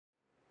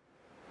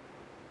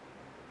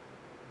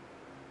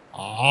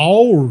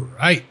All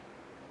right.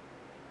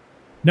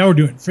 Now we're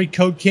doing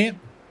FreeCodeCamp,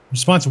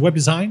 responsive web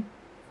design.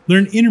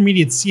 Learn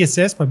intermediate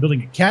CSS by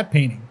building a cat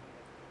painting.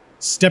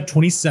 Step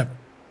 27.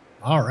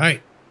 All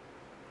right.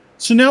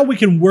 So now we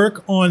can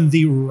work on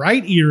the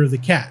right ear of the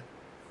cat.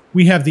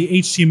 We have the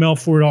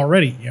HTML for it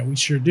already. Yeah, we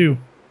sure do.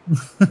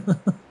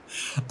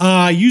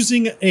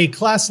 Using a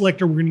class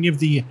selector, we're going to give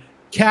the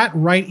cat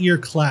right ear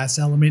class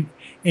element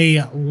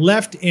a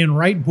left and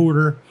right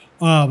border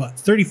of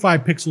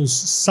 35 pixels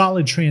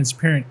solid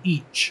transparent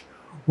each.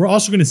 We're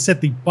also going to set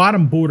the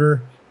bottom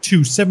border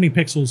to 70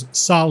 pixels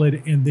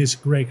solid in this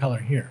gray color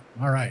here.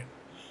 All right.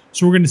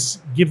 So we're going to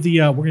give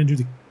the we're going to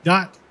do the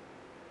dot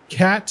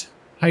cat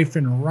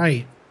hyphen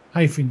right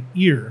hyphen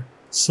ear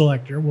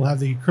selector. We'll have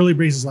the curly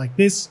braces like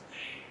this.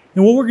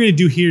 And what we're going to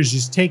do here is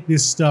just take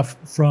this stuff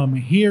from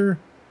here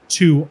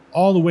to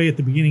all the way at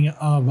the beginning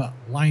of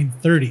line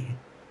 30.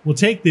 We'll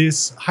take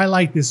this,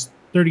 highlight this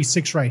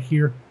 36 right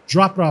here,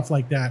 drop it off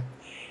like that.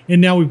 And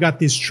now we've got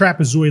this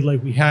trapezoid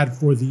like we had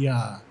for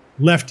the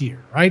left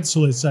ear, right?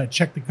 So let's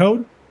check the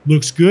code.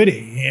 Looks good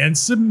and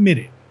submit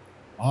it.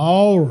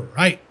 All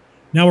right.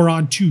 Now we're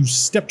on to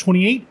step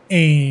 28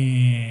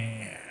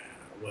 and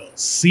we'll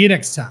see you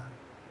next time.